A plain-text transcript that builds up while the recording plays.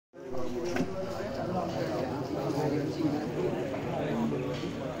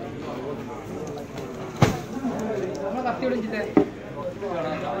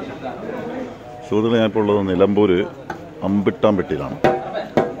സുഹൃത്തുക്കളെ, ഞാനിപ്പോൾ ഉള്ളത് നിലമ്പൂർ അമ്പിട്ടാംപെട്ടിയിലാണ്.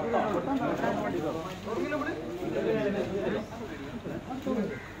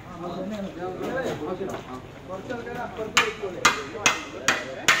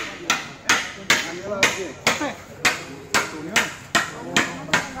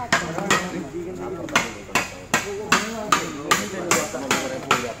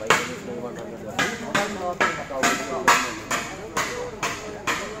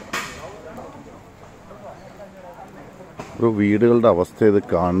 ഒരു വീടുകളുടെ അവസ്ഥ ഇത്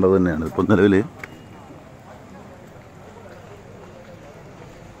കാണേണ്ടത് തന്നെയാണ്. ഇപ്പം നിലവിൽ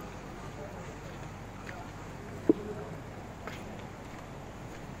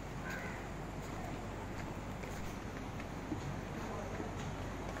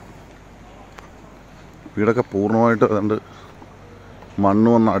വീടൊക്കെ പൂർണ്ണമായിട്ട് അതുകൊണ്ട് മണ്ണ്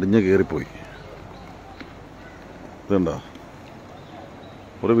വന്ന് അടിഞ്ഞ് കയറിപ്പോയി. ഇതുണ്ടോ,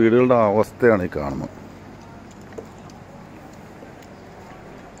 ഒരു വീടുകളുടെ അവസ്ഥയാണ് ഈ കാണുന്നത്.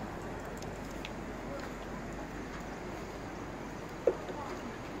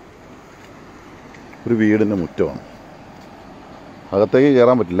 ഒരു വീടിൻ്റെ മുറ്റമാണ്, അകത്തേക്ക്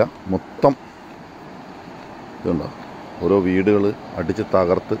കയറാൻ പറ്റില്ല. മൊത്തം ഇതുണ്ടോ, ഓരോ വീടുകൾ അടിച്ച്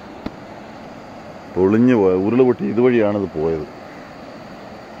തകർത്ത് പൊളിഞ്ഞു പോയ ഉരുള് പൊട്ടി ഇതുവഴിയാണിത് പോയത്.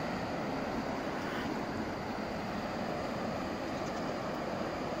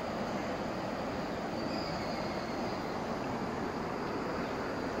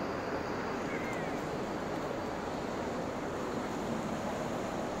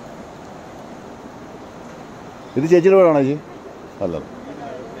 ഇത് ചേച്ചിയുടെ വീടാണോ ചേച്ചി? അല്ല,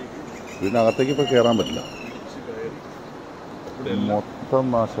 വീടിനകത്തേക്ക് ഇപ്പോൾ കയറാൻ പറ്റില്ല. മൊത്തം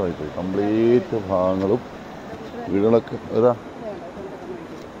നാശമായിപ്പോയി. കംപ്ലീറ്റ് ഭാഗങ്ങളും വീടുകളൊക്കെ ഏതാ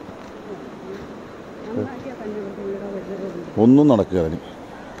ഒന്നും നടക്കുക. അതിന്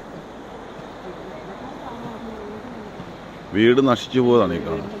വീട് നശിച്ചു പോയതാണ് ഈ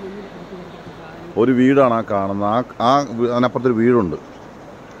കാണുന്നത്. ഒരു വീടാണ് ആ കാണുന്നത്. അതിനപ്പുറത്തൊരു വീടുണ്ട്,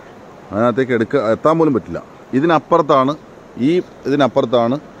 അതിനകത്തേക്ക് എത്താൻ പോലും പറ്റില്ല. ഇതിനപ്പുറത്താണ്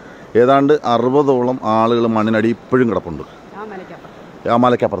ഏതാണ്ട് 60ഓളം ആളുകൾ മണ്ണിനടി ഇപ്പോഴും കിടപ്പുണ്ട്. ആ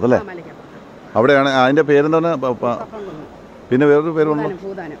മലയ്ക്കപ്പുറത്ത് അല്ലേ? അവിടെയാണ്. അതിൻ്റെ പേരെന്താണ്? പിന്നെ വേറൊരു പേര് വന്നു,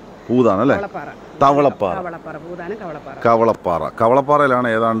 പൂതാനം അല്ലേ? കവളപ്പാറയിലാണ്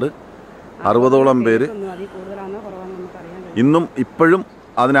ഏതാണ്ട് 60ഓളം പേര് ഇപ്പോഴും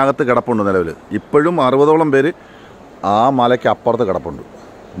അതിനകത്ത് കിടപ്പുണ്ട്. നിലവിൽ ഇപ്പോഴും 60ഓളം പേര് ആ മലയ്ക്ക് അപ്പുറത്ത് കിടപ്പുണ്ട്,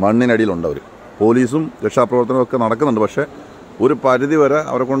 മണ്ണിനടിയിലുണ്ട്. അവർ പോലീസും രക്ഷാപ്രവർത്തനവും ഒക്കെ നടക്കുന്നുണ്ട്. പക്ഷേ ഒരു പരിധി വരെ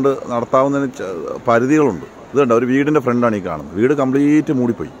അവരെ കൊണ്ട് നടത്താവുന്നതിന് പരിധികളുണ്ട്. ഇതുണ്ട്, ഒരു വീടിൻ്റെ ഫ്രണ്ടാണ് ഈ കാണുന്നത്. വീട് കംപ്ലീറ്റ്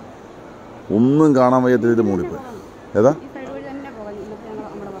മൂടിപ്പോയി, ഒന്നും കാണാൻ വയ്യാത്ത രീതിയിൽ മൂടിപ്പോയി. ഏതാ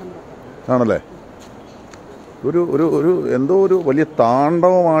ആണല്ലേ? ഒരു എന്തോ ഒരു വലിയ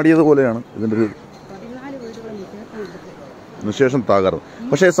താണ്ഡവമാടിയതുപോലെയാണ് ഇതിൻ്റെ ഒരു നിശേഷം തകർന്നു.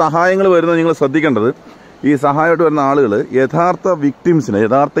 പക്ഷേ സഹായങ്ങൾ വരുന്നത് നിങ്ങൾ ശ്രദ്ധിക്കേണ്ടത്, ഈ സഹായമായിട്ട് വരുന്ന ആളുകൾ യഥാർത്ഥ വിക്ടിംസിനെ,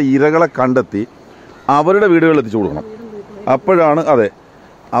 യഥാർത്ഥ ഇരകളെ കണ്ടെത്തി അവരുടെ വീടുകളിൽ എത്തിച്ചു കൊടുക്കണം. അപ്പോഴാണ്, അതെ,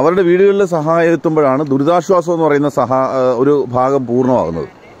 അവരുടെ വീടുകളിൽ സഹായം എത്തുമ്പോഴാണ് ദുരിതാശ്വാസം എന്ന് പറയുന്ന ഒരു ഭാഗം പൂർണ്ണമാകുന്നത്.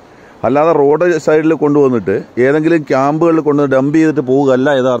 അല്ലാതെ റോഡ് സൈഡിൽ കൊണ്ടുവന്നിട്ട് ഏതെങ്കിലും ക്യാമ്പുകളിൽ കൊണ്ടുവന്ന് ഡംപ് ചെയ്തിട്ട് പോവുകയല്ല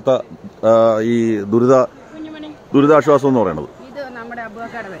യഥാർത്ഥ ഈ ദുരിതാശ്വാസം എന്ന് പറയുന്നത്.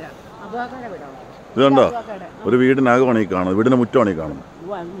 ഇത് കണ്ടോ, ഒരു വീടിനകമാണ് ഈ കാണുന്നത്, വീടിന്റെ മുറ്റമാണ് ഈ കാണുന്നത്.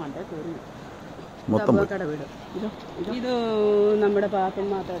 മൊത്തം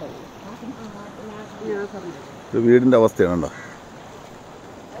വീടിന്റെ അവസ്ഥയാണ് കണ്ടോ.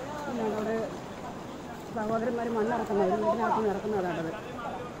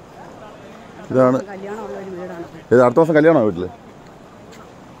 ഇതാണ് ഇത്. അടുത്ത ദിവസം കല്യാണമാണ് വീട്ടില്.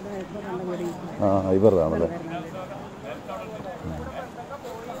 ഇവരുടെയാണല്ലേ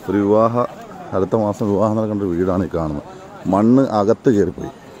ഒരു അടുത്ത മാസം വിവാഹം നടക്കേണ്ട വീടാണ് ഈ കാണുന്നത്. മണ്ണ് അകത്ത്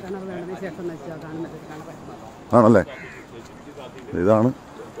കയറിപ്പോയി ആണല്ലേ. ഇതാണ്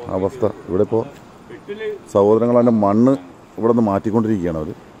അവസ്ഥ. ഇവിടെ ഇപ്പോൾ സഹോദരങ്ങൾ അതിൻ്റെ മണ്ണ് ഇവിടെ നിന്ന് മാറ്റിക്കൊണ്ടിരിക്കുകയാണ് അവർ.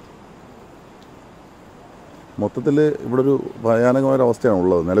 മൊത്തത്തിൽ ഇവിടെ ഒരു ഭയാനകമായ അവസ്ഥയാണ്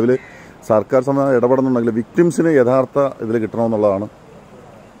ഉള്ളത്. നിലവിൽ സർക്കാർ സംവിധാനം ഇടപെടുന്നുണ്ടെങ്കിൽ വിക്ടിംസിന് യഥാർത്ഥ ഇതിൽ കിട്ടണമെന്നുള്ളതാണ്.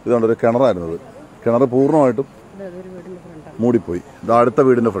 ഇതാണ് ഒരു കിണറായിരുന്നത്. കിണർ പൂർണ്ണമായിട്ടും മൂടിപ്പോയി. ഇത് അടുത്ത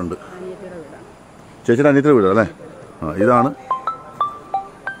വീടിൻ്റെ ഫ്രണ്ട്, ചേച്ചിയുടെ അനിയത്തിയുടെ വീട് അല്ലേ? ഇതാണ്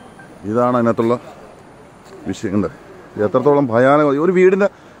അതിനകത്തുള്ള വിഷയങ്ങൾ. എത്രത്തോളം ഭയാനക ഒരു വീടിൻ്റെ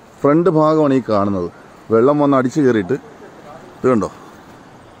ഫ്രണ്ട് ഭാഗമാണ് ഈ കാണുന്നത്. വെള്ളം വന്ന് അടിച്ചു കയറിയിട്ട് ഇത് കണ്ടോ,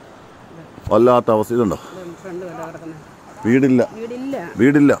 വല്ലാത്ത അവസ്ഥ. ഇതുണ്ടോ,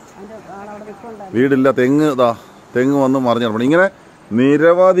 വീടില്ല. വീടില്ല. തെങ്ങ് വന്ന് മറിഞ്ഞു കിടക്കണം. ഇങ്ങനെ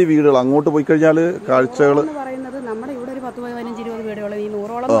നിരവധി വീടുകൾ. അങ്ങോട്ട് പോയി കഴിഞ്ഞാൽ കാഴ്ചകൾ പറയുന്നത് നമ്മുടെ ഇവിടെ ഒരു 10-15-20 വീടുകളും ഈ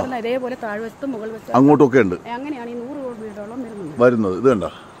 100ഓളം ഇതേപോലെ താഴ്വശത്തും മുകൾ വശത്തും അങ്ങോട്ടൊക്കെ ഉണ്ട്. അങ്ങനെയാണ് ഈ 100 വീടുകളും വരുന്നത്. ഇത് കണ്ട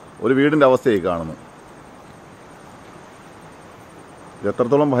ഒരു വീടിന്റെ അവസ്ഥയായി കാണുന്നു.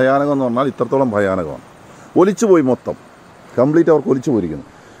 എത്രത്തോളം ഭയാനകം എന്ന് പറഞ്ഞാൽ ഇത്രത്തോളം ഭയാനകമാണ്. ഒലിച്ചു പോയി, മൊത്തം കംപ്ലീറ്റ് അവർക്ക് ഒലിച്ചു പോയിരിക്കുന്നു.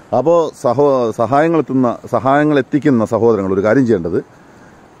 അപ്പോൾ സഹായങ്ങൾ എത്തിക്കുന്ന സഹോദരങ്ങൾ ഒരു കാര്യം ചെയ്യേണ്ടത്,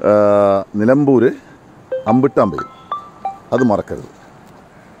 നിലമ്പൂർ അമ്പിട്ടാമ്പയിൽ അത് മറക്കരുത്.